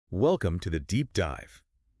Welcome to the Deep Dive.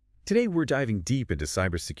 Today we're diving deep into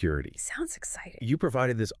cybersecurity. Sounds exciting. You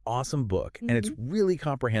provided this awesome book, and it's really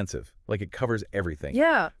comprehensive. Like, it covers everything.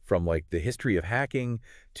 Yeah. From like the history of hacking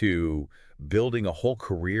to building a whole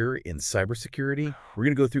career in cybersecurity. We're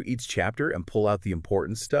going to go through each chapter and pull out the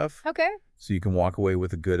important stuff. Okay. So you can walk away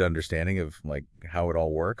with a good understanding of like how it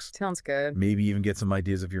all works. Sounds good. Maybe even get some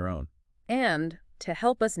ideas of your own. And to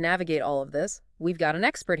help us navigate all of this, we've got an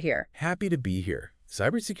expert here. Happy to be here.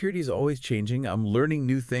 Cybersecurity is always changing. I'm learning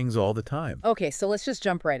new things all the time. Okay, so let's just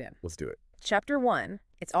jump right in. Let's do it. Chapter 1,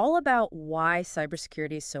 it's all about why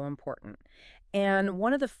cybersecurity is so important. And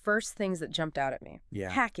one of the first things that jumped out at me,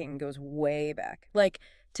 hacking goes way back, like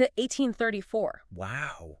to 1834.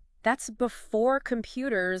 Wow. That's before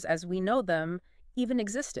computers as we know them even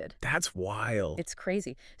existed. That's wild. It's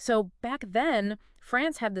crazy. So back then,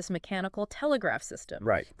 France had this mechanical telegraph system.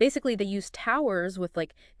 Right. Basically, they used towers with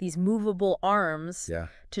like these movable arms Yeah.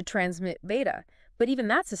 to transmit data. But even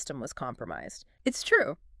that system was compromised. It's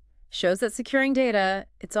true. Shows that securing data,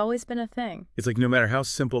 it's always been a thing. It's like no matter how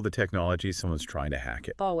simple the technology, someone's trying to hack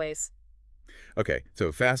it. Always. Okay,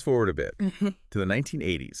 so fast forward a bit to the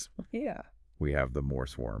 1980s. Yeah. We have the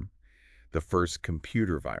Morse worm, the first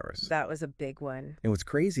computer virus. That was a big one. And what's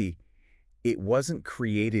crazy, it wasn't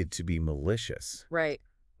created to be malicious. Right.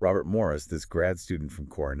 Robert Morris, this grad student from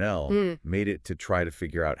Cornell, made it to try to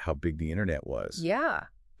figure out how big the internet was. Yeah.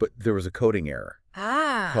 But there was a coding error.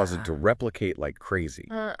 Caused it to Ah. replicate like crazy.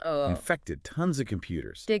 Uh-oh. Infected tons of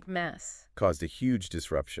computers. Big mess. Caused a huge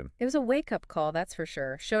disruption. It was a wake-up call, that's for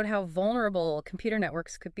sure. Showed how vulnerable computer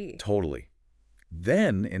networks could be. Totally.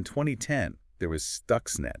 Then, in 2010, there was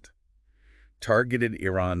Stuxnet. Targeted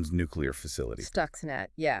Iran's nuclear facility. Stuxnet,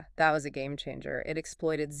 yeah, that was a game changer. It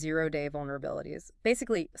exploited zero-day vulnerabilities.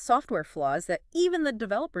 Basically, software flaws that even the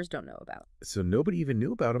developers don't know about. So nobody even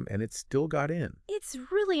knew about them, and it still got in. It's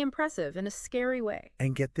really impressive in a scary way.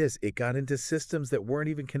 And get this, it got into systems that weren't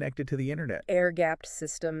even connected to the internet. Air-gapped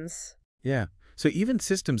systems. Yeah. So even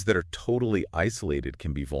systems that are totally isolated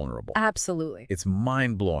can be vulnerable. Absolutely. It's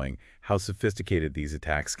mind-blowing how sophisticated these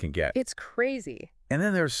attacks can get. It's crazy. And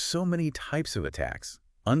then there's so many types of attacks.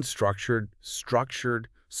 Unstructured, structured,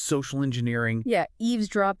 social engineering. Yeah,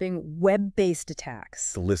 eavesdropping, web-based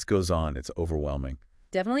attacks. The list goes on. It's overwhelming.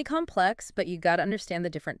 Definitely complex, but you got to understand the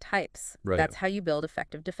different types. Right. That's how you build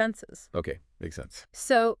effective defenses. Okay, makes sense.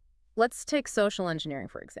 So let's take social engineering,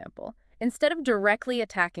 for example. Instead of directly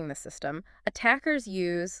attacking the system, attackers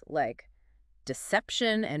use, like,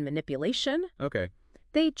 deception and manipulation. Okay.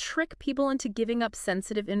 They trick people into giving up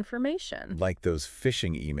sensitive information. Like those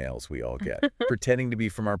phishing emails we all get, pretending to be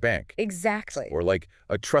from our bank. Exactly. Or like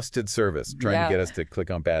a trusted service trying to get us to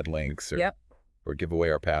click on bad links or give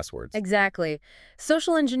away our passwords. Exactly.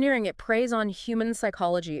 Social engineering, it preys on human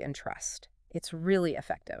psychology and trust. It's really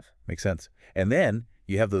effective. Makes sense. And then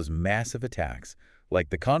you have those massive attacks, like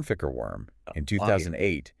the Conficker worm in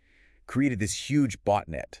 2008, created this huge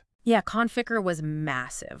botnet. Yeah, Conficker was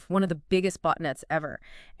massive, one of the biggest botnets ever,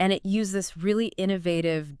 and it used this really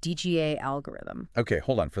innovative DGA algorithm. Okay,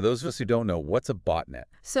 hold on. For those of us who don't know, what's a botnet?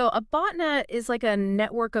 So a botnet is like a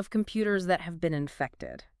network of computers that have been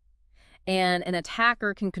infected, and an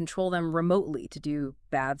attacker can control them remotely to do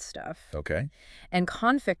bad stuff. Okay. And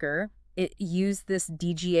Conficker, it used this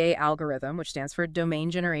DGA algorithm, which stands for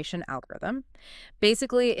Domain Generation Algorithm.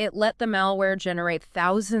 Basically, it let the malware generate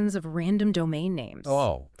thousands of random domain names.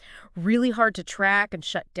 Oh. Really hard to track and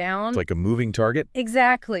shut down. It's like a moving target?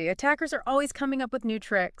 Exactly. Attackers are always coming up with new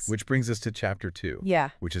tricks. Which brings us to Chapter 2. Yeah.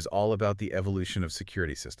 Which is all about the evolution of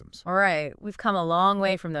security systems. All right. We've come a long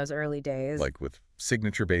way from those early days. Like with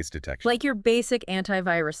signature-based detection. Like your basic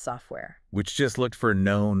antivirus software. Which just looked for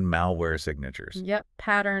known malware signatures. Yep,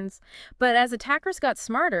 patterns. But as attackers got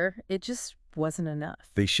smarter, it just wasn't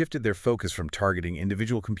enough. They shifted their focus from targeting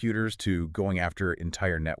individual computers to going after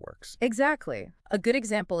entire networks. Exactly. A good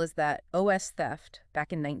example is that OS theft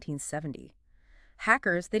back in 1970.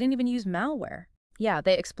 Hackers, they didn't even use malware. Yeah,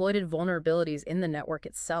 they exploited vulnerabilities in the network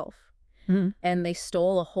itself. And they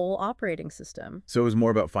stole a whole operating system. So it was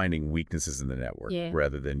more about finding weaknesses in the network Yeah.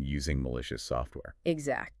 rather than using malicious software.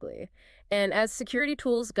 Exactly. And as security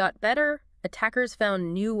tools got better, attackers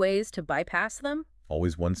found new ways to bypass them.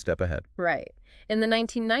 Always one step ahead. Right. In the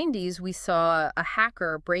 1990s, we saw a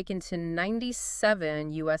hacker break into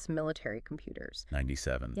 97 U.S. military computers.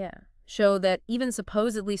 97. Yeah. Show that even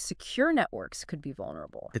supposedly secure networks could be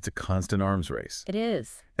vulnerable. It's a constant arms race. It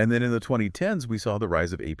is. And then in the 2010s, we saw the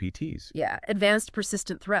rise of APTs. Yeah, advanced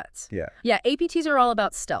persistent threats. Yeah. Yeah, APTs are all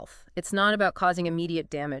about stealth. It's not about causing immediate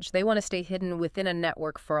damage. They want to stay hidden within a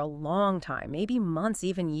network for a long time, maybe months,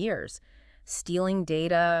 even years. Stealing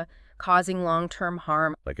data, causing long-term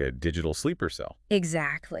harm. Like a digital sleeper cell.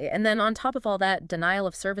 Exactly. And then on top of all that, denial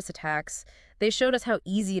of service attacks, they showed us how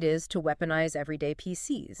easy it is to weaponize everyday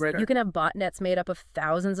PCs. Right. You can have botnets made up of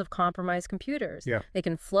thousands of compromised computers. Yeah. They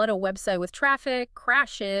can flood a website with traffic,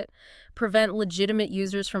 crash it, prevent legitimate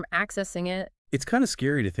users from accessing it. It's kind of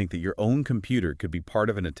scary to think that your own computer could be part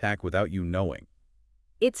of an attack without you knowing.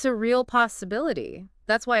 It's a real possibility.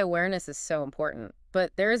 That's why awareness is so important.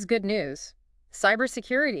 But there is good news.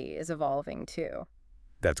 Cybersecurity is evolving too.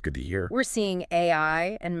 That's good to hear. We're seeing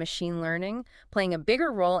AI and machine learning playing a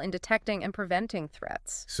bigger role in detecting and preventing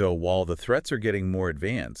threats. So while the threats are getting more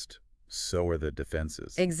advanced, so are the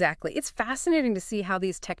defenses. Exactly. It's fascinating to see how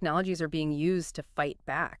these technologies are being used to fight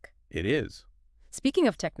back. It is. Speaking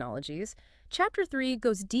of technologies, Chapter 3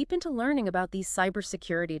 goes deep into learning about these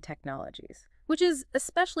cybersecurity technologies, which is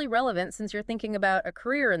especially relevant since you're thinking about a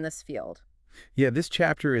career in this field. Yeah, this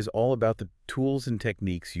chapter is all about the tools and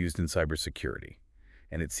techniques used in cybersecurity.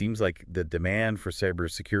 And it seems like the demand for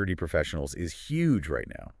cybersecurity professionals is huge right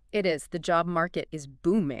now. It is. The job market is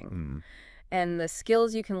booming. And the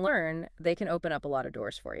skills you can learn, they can open up a lot of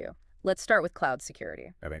doors for you. Let's start with cloud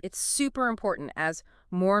security. It's super important as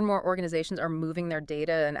more and more organizations are moving their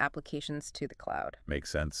data and applications to the cloud. Makes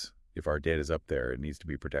sense. If our data is up there, it needs to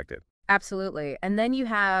be protected. Absolutely. And then you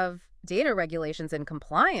have data regulations and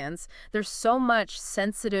compliance. There's so much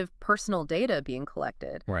sensitive personal data being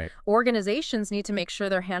collected. Right. Organizations need to make sure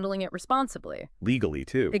they're handling it responsibly. Legally,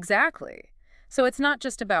 too. Exactly. So it's not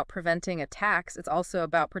just about preventing attacks, it's also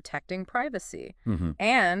about protecting privacy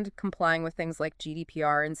and complying with things like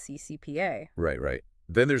GDPR and CCPA. Right.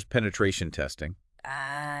 Then there's penetration testing,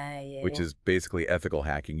 Yeah. which is basically ethical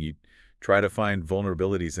hacking. You try to find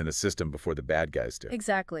vulnerabilities in a system before the bad guys do.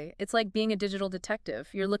 Exactly. It's like being a digital detective.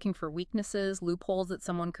 You're looking for weaknesses, loopholes that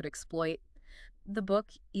someone could exploit. The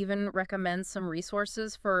book even recommends some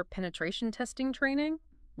resources for penetration testing training,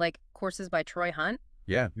 like courses by Troy Hunt.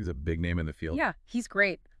 Yeah, he's a big name in the field. Yeah, he's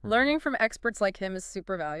great. Learning from experts like him is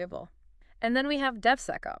super valuable. And then we have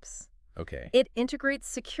DevSecOps. Okay. It integrates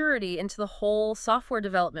security into the whole software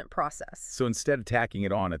development process. So instead of tacking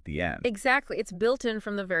it on at the end. Exactly. It's built in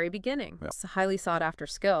from the very beginning. Yeah. It's a highly sought after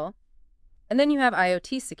skill. And then you have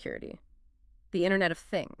IoT security, the Internet of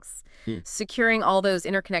Things, securing all those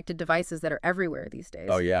interconnected devices that are everywhere these days.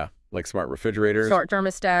 Oh, yeah. Like smart refrigerators. Smart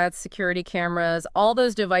thermostats, security cameras, all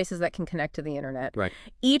those devices that can connect to the internet. Right.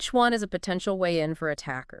 Each one is a potential way in for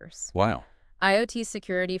attackers. Wow. IoT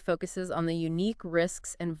security focuses on the unique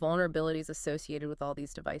risks and vulnerabilities associated with all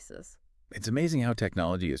these devices. It's amazing how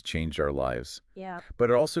technology has changed our lives. Yeah. But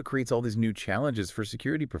it also creates all these new challenges for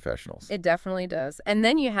security professionals. It definitely does. And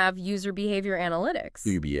then you have user behavior analytics.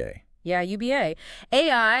 UBA. Yeah, UBA.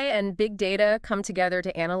 AI and big data come together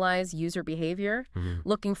to analyze user behavior,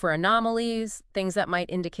 looking for anomalies, things that might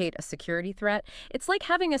indicate a security threat. It's like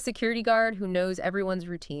having a security guard who knows everyone's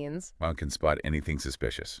routines. One can spot anything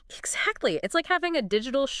suspicious. Exactly. It's like having a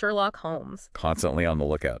digital Sherlock Holmes. Constantly on the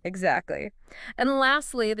lookout. Exactly. And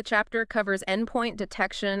lastly, the chapter covers endpoint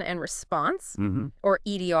detection and response, or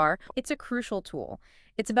EDR. It's a crucial tool.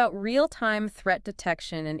 It's about real-time threat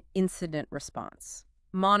detection and incident response,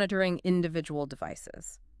 monitoring individual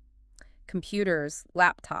devices, computers,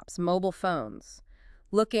 laptops, mobile phones,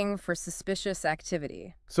 looking for suspicious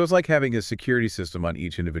activity. So it's like having a security system on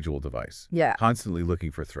each individual device. Yeah. Constantly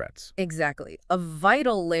looking for threats. Exactly. A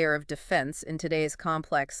vital layer of defense in today's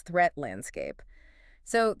complex threat landscape.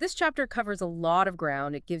 So this chapter covers a lot of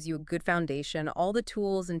ground. It gives you a good foundation, all the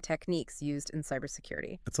tools and techniques used in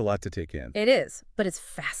cybersecurity. That's a lot to take in. It is, but it's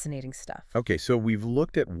fascinating stuff. Okay, so we've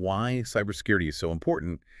looked at why cybersecurity is so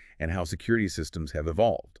important and how security systems have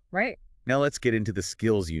evolved. Right. Now let's get into the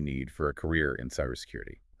skills you need for a career in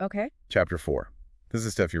cybersecurity. Okay. Chapter 4. This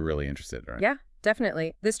is stuff you're really interested in, right? Yeah,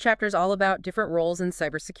 definitely. This chapter is all about different roles in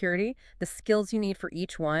cybersecurity, the skills you need for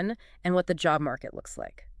each one, and what the job market looks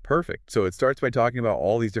like. Perfect. So it starts by talking about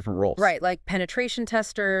all these different roles. Right, like penetration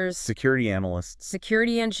testers, Security analysts.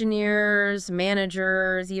 security engineers,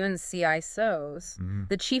 managers, even CISOs,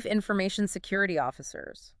 the chief information security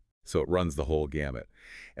officers. So it runs the whole gamut.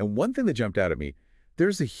 And one thing that jumped out at me,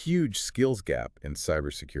 there's a huge skills gap in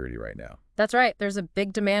cybersecurity right now. That's right. There's a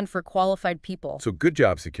big demand for qualified people. So good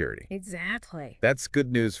job, security. Exactly. That's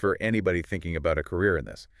good news for anybody thinking about a career in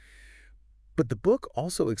this. But the book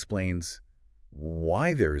also explains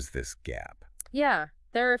why there's this gap. Yeah,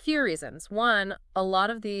 there are a few reasons. One, a lot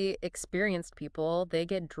of the experienced people, they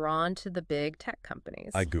get drawn to the big tech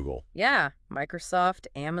companies. Google. Yeah, Microsoft,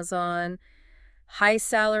 Amazon, high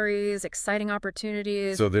salaries, exciting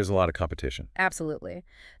opportunities. So there's a lot of competition. Absolutely.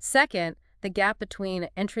 Second, The gap between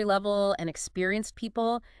entry-level and experienced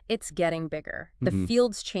people, it's getting bigger. The Hmm.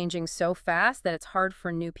 field's changing so fast that it's hard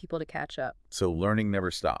for new people to catch up. So learning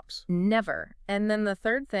never stops. Never. And then the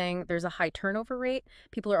third thing, there's a high turnover rate.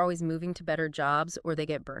 People are always moving to better jobs or they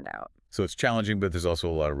get burned out. So it's challenging, but there's also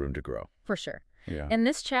a lot of room to grow. For sure. Yeah. In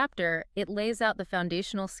this chapter, it lays out the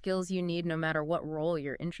foundational skills you need no matter what role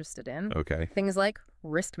you're interested in. Okay. Things like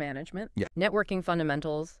risk management, Yeah. networking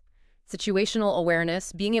fundamentals, situational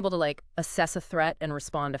awareness, being able to assess a threat and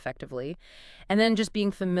respond effectively, and then just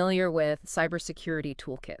being familiar with cybersecurity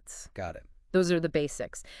toolkits. Got it. Those are the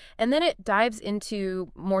basics. And then it dives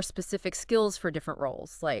into more specific skills for different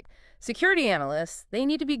roles. Like security analysts, they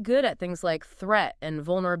need to be good at things like threat and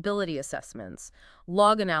vulnerability assessments,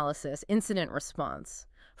 log analysis, incident response,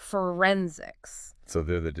 forensics. So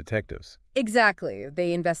they're the detectives. Exactly.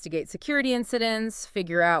 They investigate security incidents,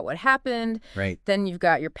 figure out what happened. Right. Then you've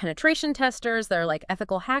got your penetration testers. They're like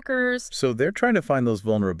ethical hackers. So they're trying to find those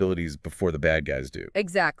vulnerabilities before the bad guys do.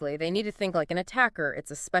 Exactly. They need to think like an attacker.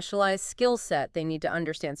 It's a specialized skill set. They need to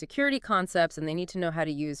understand security concepts, and they need to know how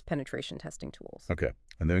to use penetration testing tools. Okay.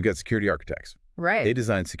 And then we've got security architects. Right. They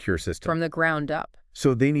design secure systems. From the ground up.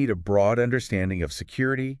 So they need a broad understanding of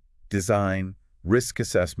security, design, risk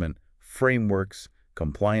assessment, frameworks,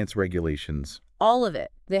 compliance regulations. All of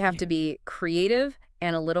it. They have to be creative,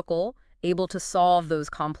 analytical, able to solve those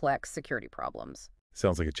complex security problems.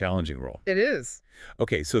 Sounds like a challenging role. It is.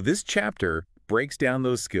 Okay, so this chapter breaks down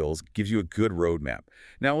those skills, gives you a good roadmap.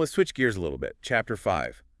 Now let's switch gears a little bit. Chapter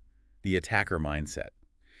 5, the attacker mindset.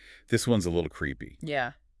 This one's a little creepy,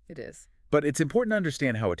 Yeah, it is. but it's important to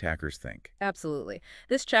understand how attackers think. Absolutely.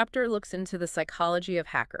 This chapter looks into the psychology of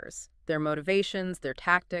hackers, their motivations, their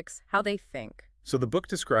tactics, how they think. So the book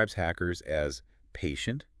describes hackers as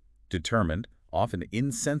patient, determined, often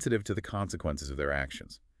insensitive to the consequences of their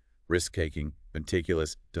actions, risk-taking,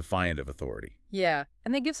 meticulous, defiant of authority. Yeah,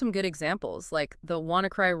 and they give some good examples, like the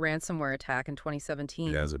WannaCry ransomware attack in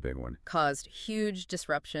 2017 That's a big one. caused huge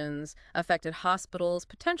disruptions, affected hospitals,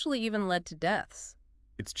 potentially even led to deaths.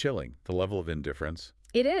 It's chilling, the level of indifference.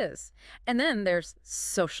 It is. And then there's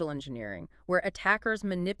social engineering, where attackers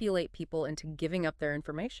manipulate people into giving up their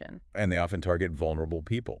information. And they often target vulnerable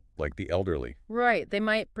people, like the elderly. Right. They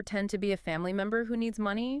might pretend to be a family member who needs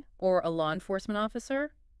money or a law enforcement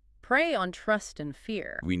officer. Prey on trust and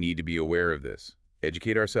fear. We need to be aware of this.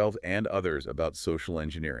 Educate ourselves and others about social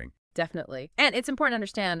engineering. Definitely. And it's important to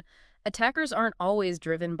understand, attackers aren't always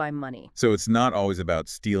driven by money. So it's not always about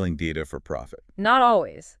stealing data for profit. Not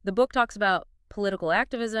always. The book talks about political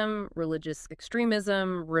activism, religious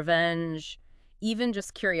extremism, revenge, even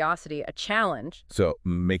just curiosity, a challenge. So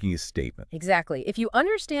making a statement. Exactly. If you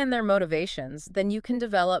understand their motivations, then you can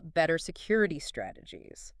develop better security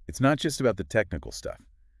strategies. It's not just about the technical stuff.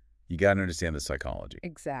 You got to understand the psychology.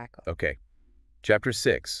 Exactly. Okay. Chapter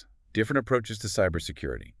 6, different approaches to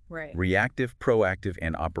cybersecurity. Right. Reactive, proactive,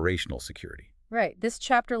 and operational security. Right. This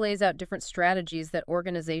chapter lays out different strategies that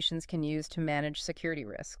organizations can use to manage security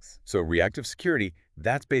risks. So reactive security,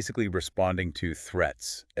 that's basically responding to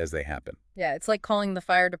threats as they happen. Yeah, it's like calling the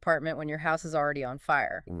fire department when your house is already on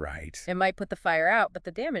fire. Right. It might put the fire out, but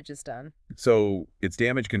the damage is done. So it's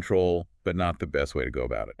damage control, but not the best way to go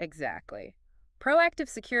about it. Exactly. Proactive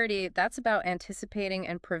security, that's about anticipating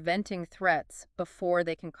and preventing threats before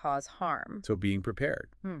they can cause harm. So being prepared.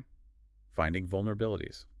 Finding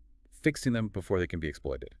vulnerabilities. Fixing them before they can be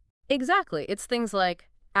exploited. Exactly. It's things like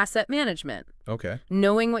asset management, Okay.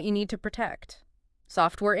 knowing what you need to protect,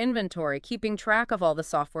 software inventory, keeping track of all the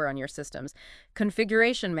software on your systems,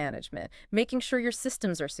 configuration management, making sure your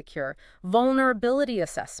systems are secure, vulnerability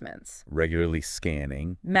assessments, Regularly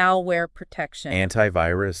scanning, malware protection,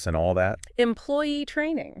 antivirus and all that. employee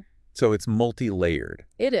training. So it's multi-layered.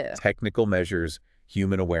 It is. Technical measures,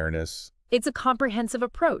 human awareness. It's a comprehensive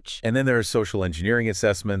approach. And then there are social engineering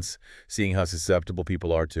assessments, seeing how susceptible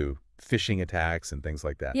people are to phishing attacks and things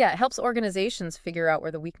like that. Yeah, it helps organizations figure out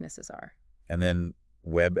where the weaknesses are. And then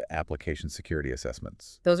web application security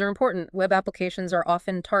assessments. Those are important. Web applications are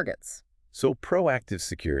often targets. So proactive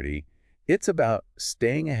security, it's about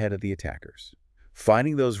staying ahead of the attackers,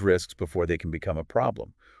 finding those risks before they can become a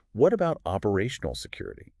problem. What about operational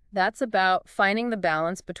security? That's about finding the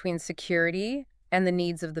balance between security and the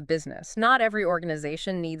needs of the business. Not every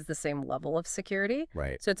organization needs the same level of security.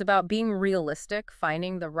 Right. So it's about being realistic,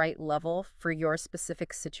 finding the right level for your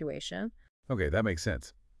specific situation. Okay, that makes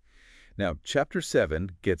sense. Now, Chapter 7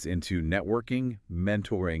 gets into networking,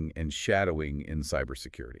 mentoring, and shadowing in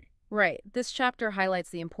cybersecurity. Right. This chapter highlights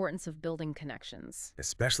the importance of building connections.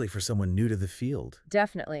 Especially for someone new to the field.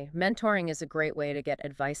 Definitely. Mentoring is a great way to get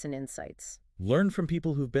advice and insights. Learn from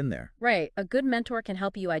people who've been there. Right. A good mentor can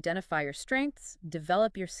help you identify your strengths,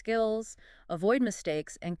 develop your skills, avoid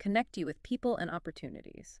mistakes, and connect you with people and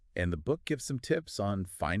opportunities. And the book gives some tips on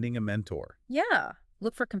finding a mentor. Yeah.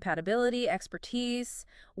 Look for compatibility, expertise,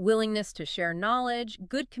 willingness to share knowledge,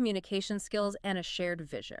 good communication skills, and a shared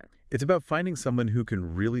vision. It's about finding someone who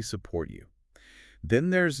can really support you.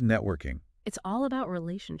 Then there's networking, It's all about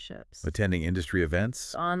relationships, attending industry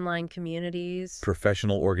events, online communities,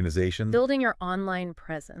 professional organizations. building your online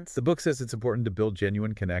presence. The book says it's important to build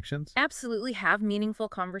genuine connections, Absolutely have meaningful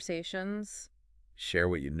conversations, share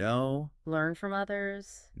what you know. learn from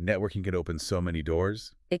others. Networking can open so many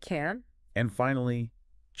doors. It can. And finally,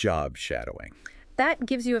 job shadowing, That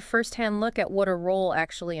gives you a first-hand look at what a role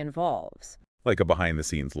actually involves. like a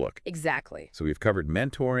behind-the-scenes look. Exactly. So we've covered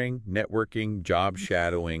mentoring, networking, job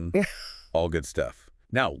shadowing, all good stuff.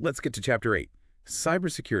 Now, let's get to Chapter 8,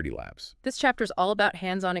 Cybersecurity Labs. This chapter is all about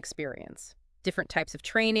hands-on experience, different types of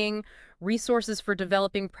training, resources for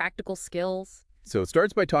developing practical skills, So it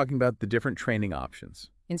starts by talking about the different training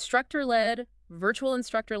options. instructor-led, virtual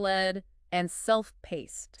instructor-led, and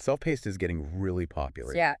self-paced. Self-paced is getting really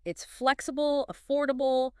popular. Yeah, it's flexible,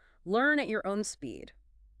 affordable, learn at your own speed.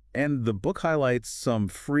 And the book highlights some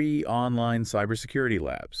free online cybersecurity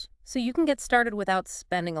labs. So you can get started without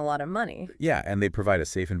spending a lot of money. Yeah, and they provide a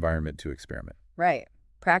safe environment to experiment. Right.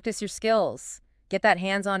 Practice your skills. Get that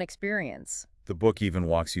hands-on experience. The book even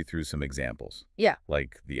walks you through some examples, Yeah,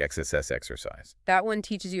 like the XSS exercise. that one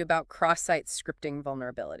teaches you about cross-site scripting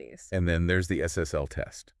vulnerabilities. And then there's the SSL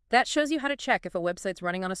test. That shows you how to check if a website's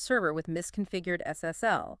running on a server with misconfigured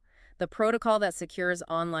SSL, the protocol that secures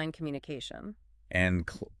online communication. And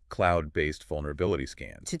cloud-based vulnerability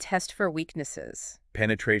scans. To test for weaknesses.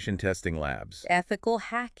 Penetration testing labs. Ethical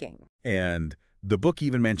hacking. And the book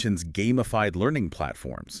even mentions gamified learning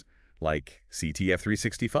platforms, like CTF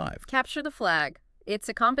 365. Capture the flag. It's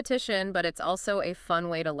a competition, but it's also a fun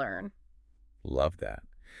way to learn. Love that.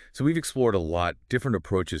 So we've explored a lot, different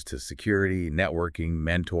approaches to security, networking,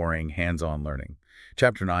 mentoring, hands-on learning.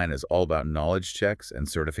 Chapter 9 is all about knowledge checks and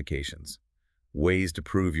certifications, ways to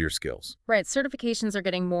prove your skills. Right, certifications are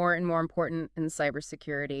getting more and more important in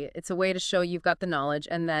cybersecurity. It's a way to show you've got the knowledge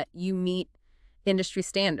and that you meet industry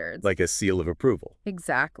standards. Like a seal of approval.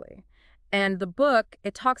 Exactly. And the book,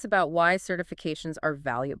 it talks about why certifications are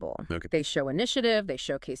valuable. Okay. They show initiative, they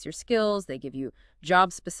showcase your skills, they give you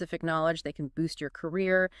job-specific knowledge, they can boost your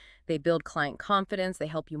career, they build client confidence, they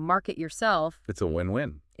help you market yourself. It's a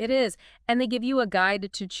win-win. It is. And they give you a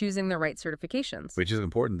guide to choosing the right certifications. Which is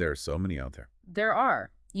important. There are so many out there. There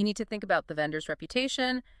are. You need to think about the vendor's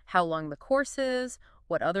reputation, how long the course is,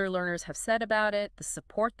 what other learners have said about it, the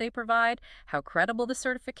support they provide, how credible the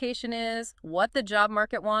certification is, what the job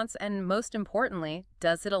market wants, and most importantly,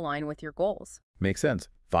 does it align with your goals? Makes sense.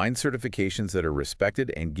 Find certifications that are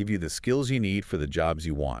respected and give you the skills you need for the jobs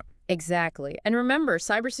you want. Exactly. And remember,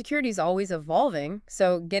 cybersecurity is always evolving,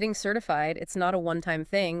 so getting certified, it's not a one-time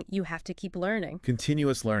thing. You have to keep learning.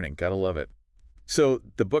 Continuous learning. Gotta love it. So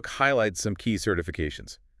the book highlights some key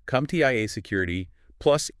certifications. CompTIA Security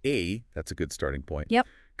plus A, that's a good starting point. Yep.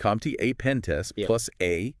 CompTIA Pen Test Yep. plus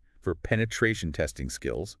A for penetration testing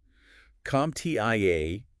skills.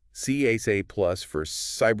 CompTIA CSA plus for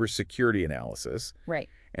cybersecurity analysis. Right.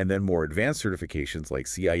 And then more advanced certifications like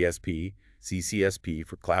CISP, CCSP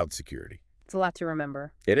for cloud security. It's a lot to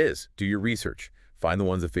remember. It is. Do your research. Find the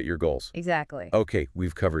ones that fit your goals. Exactly. Okay,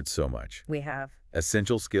 we've covered so much. We have.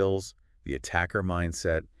 Essential skills, the attacker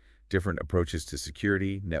mindset, different approaches to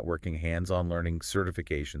security, networking, hands-on learning,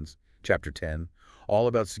 certifications, Chapter 10, all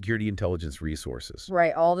about security intelligence resources.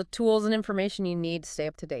 Right. All the tools and information you need to stay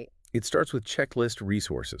up to date. It starts with checklist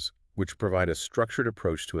resources, which provide a structured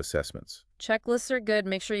approach to assessments. Checklists are good.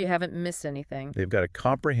 Make sure you haven't missed anything. They've got a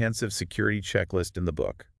comprehensive security checklist in the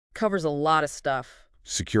book. Covers a lot of stuff.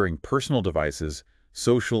 Securing personal devices,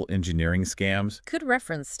 social engineering scams. Good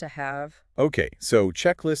reference to have. Okay, so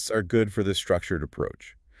checklists are good for this structured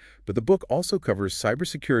approach. But the book also covers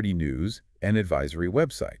cybersecurity news and advisory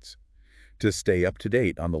websites to stay up to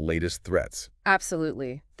date on the latest threats.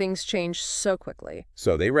 Absolutely. Things change so quickly.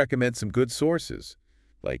 So they recommend some good sources,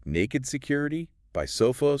 like Naked Security by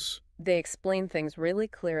Sophos, They explain things really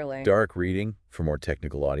clearly. Dark Reading for more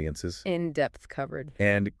technical audiences, In-depth covered.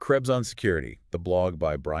 and Krebs on Security, the blog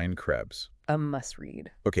by Brian Krebs. A must-read.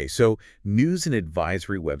 Okay, so news and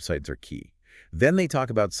advisory websites are key. Then they talk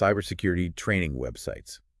about cybersecurity training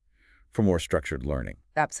websites for more structured learning.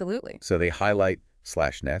 Absolutely. So they highlight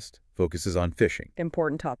 /Nest, focuses on phishing.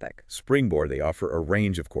 Important topic. Springboard, they offer a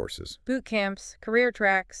range of courses. Boot camps, career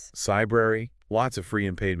tracks, Cybrary, lots of free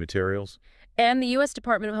and paid materials. and the U.S.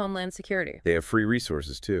 Department of Homeland Security. They have free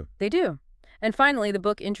resources too. They do. And finally, the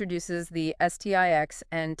book introduces the STIX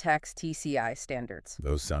and TEX TCI standards.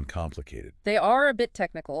 Those sound complicated. They are a bit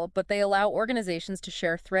technical, but they allow organizations to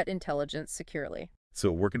share threat intelligence securely.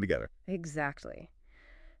 So working together. Exactly.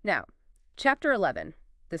 Now, Chapter 11.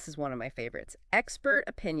 This is one of my favorites. Expert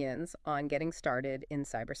opinions on getting started in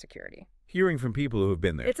cybersecurity. Hearing from people who have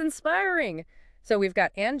been there. It's inspiring. So we've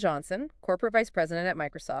got Ann Johnson, corporate vice president at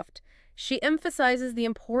Microsoft. She emphasizes the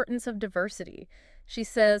importance of diversity. She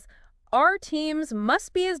says, our teams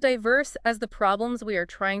must be as diverse as the problems we are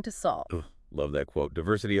trying to solve. Ugh, love that quote.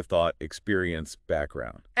 Diversity of thought, experience,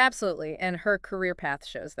 background. Absolutely, and her career path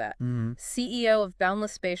shows that. Mm-hmm. CEO of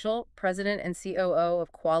Boundless Spatial, president and COO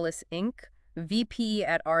of Qualys Inc., VP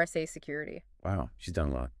at RSA Security. Wow, she's done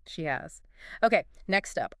a lot. She has. Okay,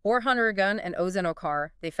 next up, Or Hunter Gun and Ozan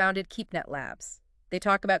Okar, they founded KeepNet Labs. They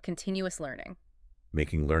talk about continuous learning.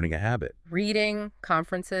 Making learning a habit. Reading,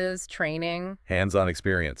 conferences, training. Hands-on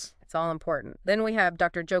experience. It's all important. Then we have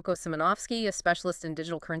Dr. Joko Simonovsky, a specialist in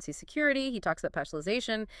digital currency security. He talks about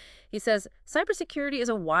specialization. He says, cybersecurity is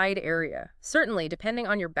a wide area. Certainly, depending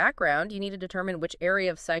on your background, you need to determine which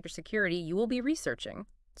area of cybersecurity you will be researching.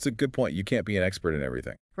 It's a good point. You can't be an expert in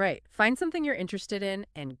everything. Right. Find something you're interested in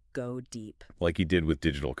and go deep. Like he did with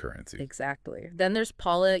digital currency. Exactly. Then there's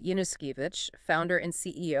Paula Yanuskiewicz, founder and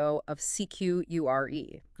CEO of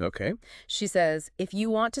CQURE. Okay. She says, if you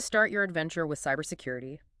want to start your adventure with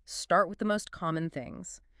cybersecurity, start with the most common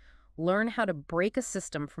things. Learn how to break a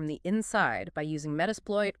system from the inside by using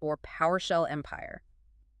Metasploit or PowerShell Empire.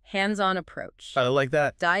 Hands-on approach. I like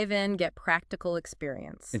that. Dive in, get practical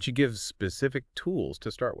experience. And she gives specific tools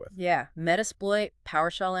to start with. Yeah, Metasploit,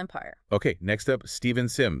 PowerShell Empire. Okay, next up, Stephen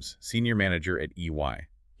Sims, senior manager at EY.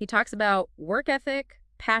 He talks about work ethic,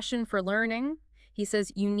 passion for learning. He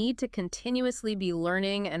says you need to continuously be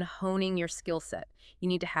learning and honing your skill set. You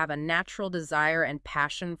need to have a natural desire and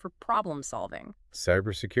passion for problem solving.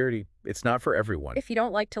 Cybersecurity, it's not for everyone. If you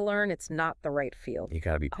don't like to learn, it's not the right field. You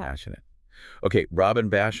gotta be passionate. Okay, Robin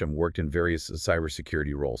Basham worked in various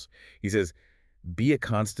cybersecurity roles. He says, be a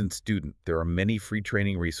constant student. There are many free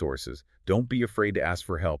training resources. Don't be afraid to ask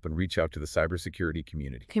for help and reach out to the cybersecurity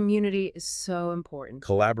community. Community is so important.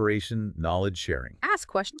 Collaboration, knowledge sharing. Ask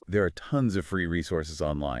questions. There are tons of free resources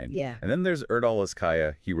online. Yeah. And then there's Erdal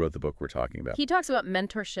Ozkaya. He wrote the book we're talking about. He talks about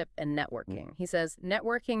mentorship and networking. He says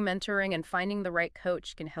networking, mentoring, and finding the right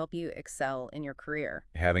coach can help you excel in your career.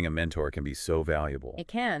 Having a mentor can be so valuable. It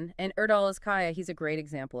can. And Erdal Ozkaya, he's a great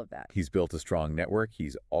example of that. He's built a strong network.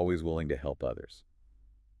 He's always willing to help others.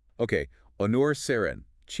 Okay, Onur Seren,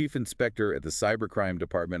 Chief Inspector at the Cybercrime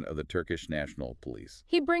Department of the Turkish National Police.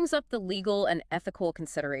 He brings up the legal and ethical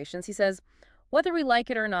considerations. He says, whether we like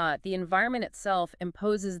it or not, the environment itself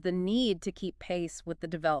imposes the need to keep pace with the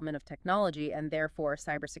development of technology and therefore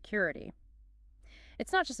cybersecurity.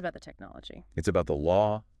 It's not just about the technology. It's about the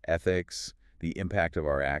law, ethics, the impact of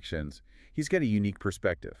our actions. He's got a unique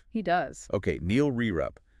perspective. He does. Okay, Neil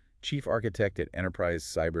Rerup, Chief Architect at Enterprise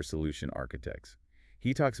Cyber Solution Architects.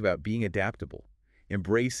 He talks about being adaptable,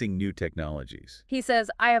 embracing new technologies. He says,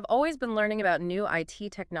 I have always been learning about new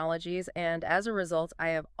IT technologies, and as a result, I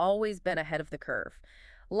have always been ahead of the curve.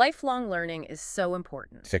 Lifelong learning is so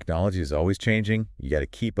important. Technology is always changing. You got to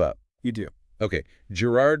keep up. You do. Okay,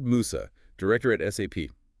 Gerard Musa, Director at SAP.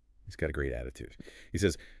 He's got a great attitude. He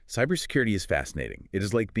says, cybersecurity is fascinating. It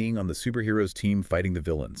is like being on the superheroes team fighting the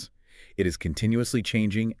villains. It is continuously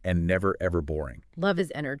changing and never, ever boring. Love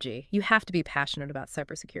his energy. You have to be passionate about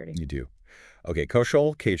cybersecurity. You do. Okay,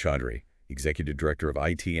 Kaushal K. Chandri, Executive Director of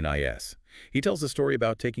IT and IS. He tells a story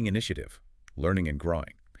about taking initiative, learning and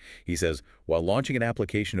growing. He says, while launching an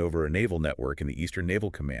application over a naval network in the Eastern Naval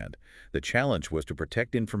Command, the challenge was to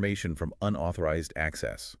protect information from unauthorized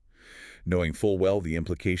access. Knowing full well the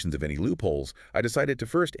implications of any loopholes, I decided to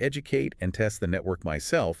first educate and test the network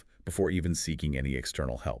myself before even seeking any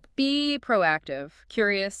external help. Be proactive,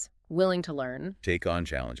 curious, willing to learn. Take on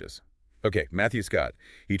challenges. Okay, Matthew Scott.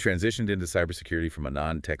 He transitioned into cybersecurity from a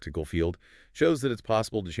non-technical field, shows that it's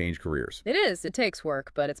possible to change careers. It is. It takes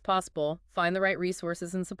work, but it's possible. Find the right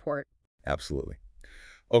resources and support. Absolutely.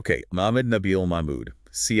 Okay, Mohammed Nabil Mahmood,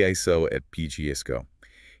 CISO at PGISCO.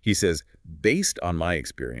 He says, based on my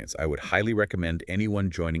experience, I would highly recommend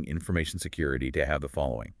anyone joining information security to have the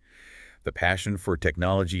following: the passion for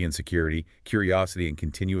technology and security, curiosity and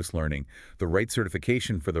continuous learning, the right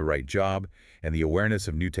certification for the right job, and the awareness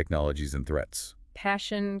of new technologies and threats.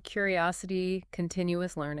 Passion, curiosity,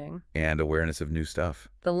 continuous learning. And awareness of new stuff.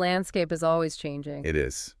 The landscape is always changing. It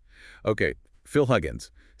is. Okay, Phil Huggins,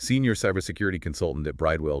 Senior Cybersecurity Consultant at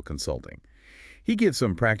Bridewell Consulting. He gives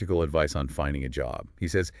some practical advice on finding a job. He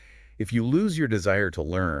says, if you lose your desire to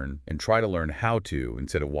learn and try to learn how to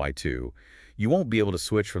instead of why to, You won't be able to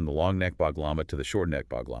switch from the long neck baglama to the short neck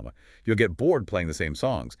baglama. You'll get bored playing the same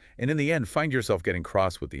songs, and in the end, find yourself getting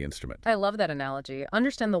cross with the instrument. I love that analogy.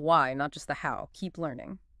 Understand the why, not just the how. Keep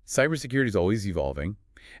learning. Cybersecurity is always evolving,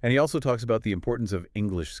 and he also talks about the importance of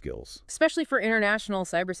English skills. Especially for international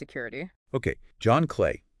cybersecurity. Okay, John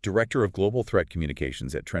Clay, Director of Global Threat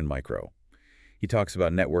Communications at Trend Micro. He talks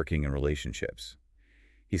about networking and relationships.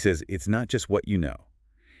 He says, it's not just what you know.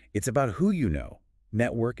 It's about who you know.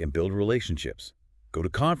 Network and build relationships. Go to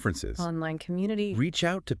conferences. Online community. Reach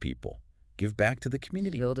out to people. Give back to the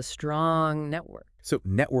community. Build a strong network. So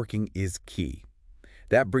networking is key.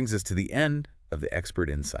 That brings us to the end of the expert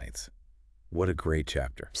insights. What a great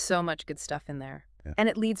chapter. So much good stuff in there. Yeah. And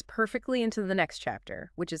it leads perfectly into the next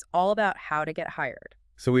chapter, which is all about how to get hired.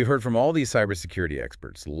 So we've heard from all these cybersecurity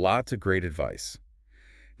experts. Lots of great advice.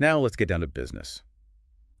 Now let's get down to business.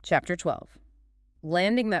 Chapter 12.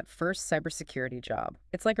 Landing that first cybersecurity job.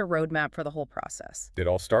 It's like a roadmap for the whole process. It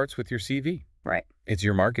all starts with your CV. Right. It's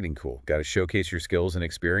your marketing tool. Got to showcase your skills and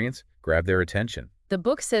experience, grab their attention. The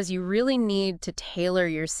book says you really need to tailor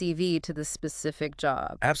your CV to the specific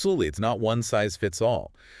job. Absolutely. It's not one size fits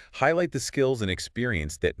all. Highlight the skills and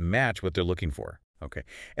experience that match what they're looking for. Okay.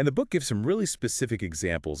 And the book gives some really specific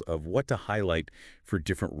examples of what to highlight for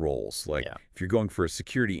different roles. Like if you're going for a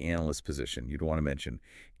security analyst position, you'd want to mention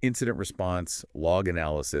incident response, log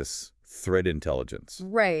analysis, threat intelligence.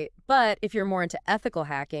 Right. But if you're more into ethical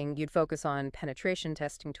hacking, you'd focus on penetration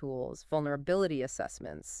testing tools, vulnerability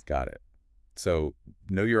assessments. Got it. So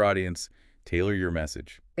know your audience, tailor your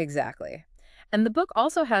message. Exactly. And the book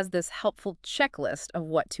also has this helpful checklist of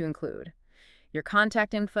what to include. Your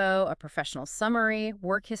contact info, a professional summary,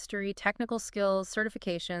 work history, technical skills,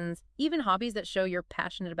 certifications, even hobbies that show you're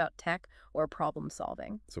passionate about tech or problem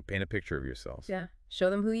solving. So paint a picture of yourself. Yeah. Show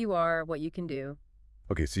them who you are, what you can do.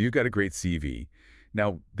 Okay, so you've got a great CV.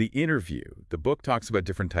 Now, the interview, the book talks about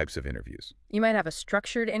different types of interviews. You might have a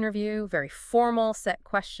structured interview, very formal set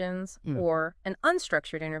questions, or an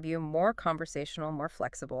unstructured interview, more conversational, more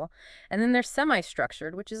flexible. And then there's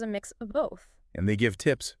semi-structured, which is a mix of both. And they give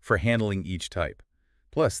tips for handling each type.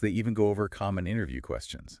 Plus, they even go over common interview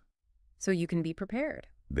questions. So you can be prepared.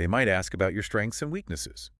 They might ask about your strengths and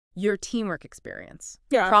weaknesses. Your teamwork experience,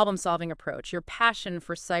 problem-solving approach, your passion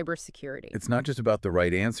for cybersecurity. It's not just about the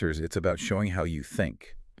right answers, it's about showing how you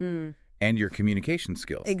think and your communication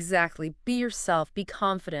skills. Exactly. Be yourself, be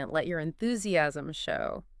confident, let your enthusiasm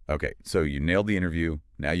show. Okay, so you nailed the interview.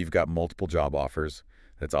 Now you've got multiple job offers.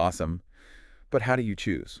 That's awesome. But how do you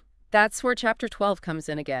choose? That's where Chapter 12 comes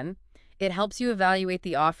in again. It helps you evaluate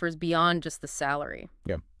the offers beyond just the salary.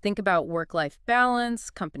 Yeah. Think about work-life balance,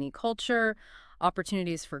 company culture,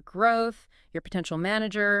 opportunities for growth, your potential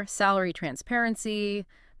manager, salary transparency,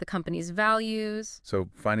 the company's values. So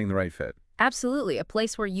finding the right fit. Absolutely, a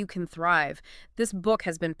place where you can thrive. This book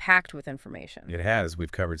has been packed with information. It has.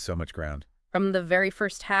 We've covered so much ground. From the very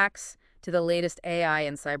first hacks to the latest AI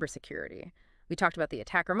and cybersecurity. We talked about the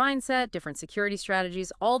attacker mindset, different security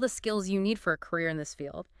strategies, all the skills you need for a career in this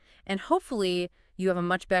field. And hopefully you have a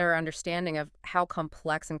much better understanding of how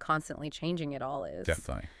complex and constantly changing it all is.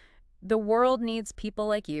 Definitely. The world needs people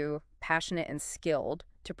like you, passionate and skilled,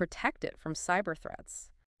 to protect it from cyber threats.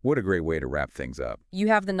 What a great way to wrap things up. You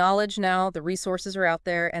have the knowledge now, the resources are out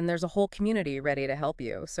there, and there's a whole community ready to help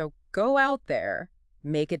you. So go out there,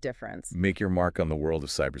 make a difference. Make your mark on the world of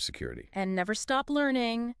cybersecurity. And never stop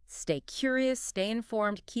learning. Stay curious, stay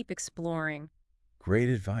informed, keep exploring. Great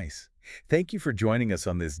advice. Thank you for joining us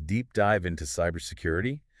on this deep dive into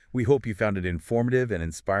cybersecurity. We hope you found it informative and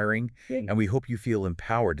inspiring, and we hope you feel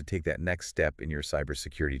empowered to take that next step in your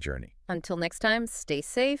cybersecurity journey. Until next time, stay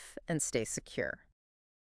safe and stay secure.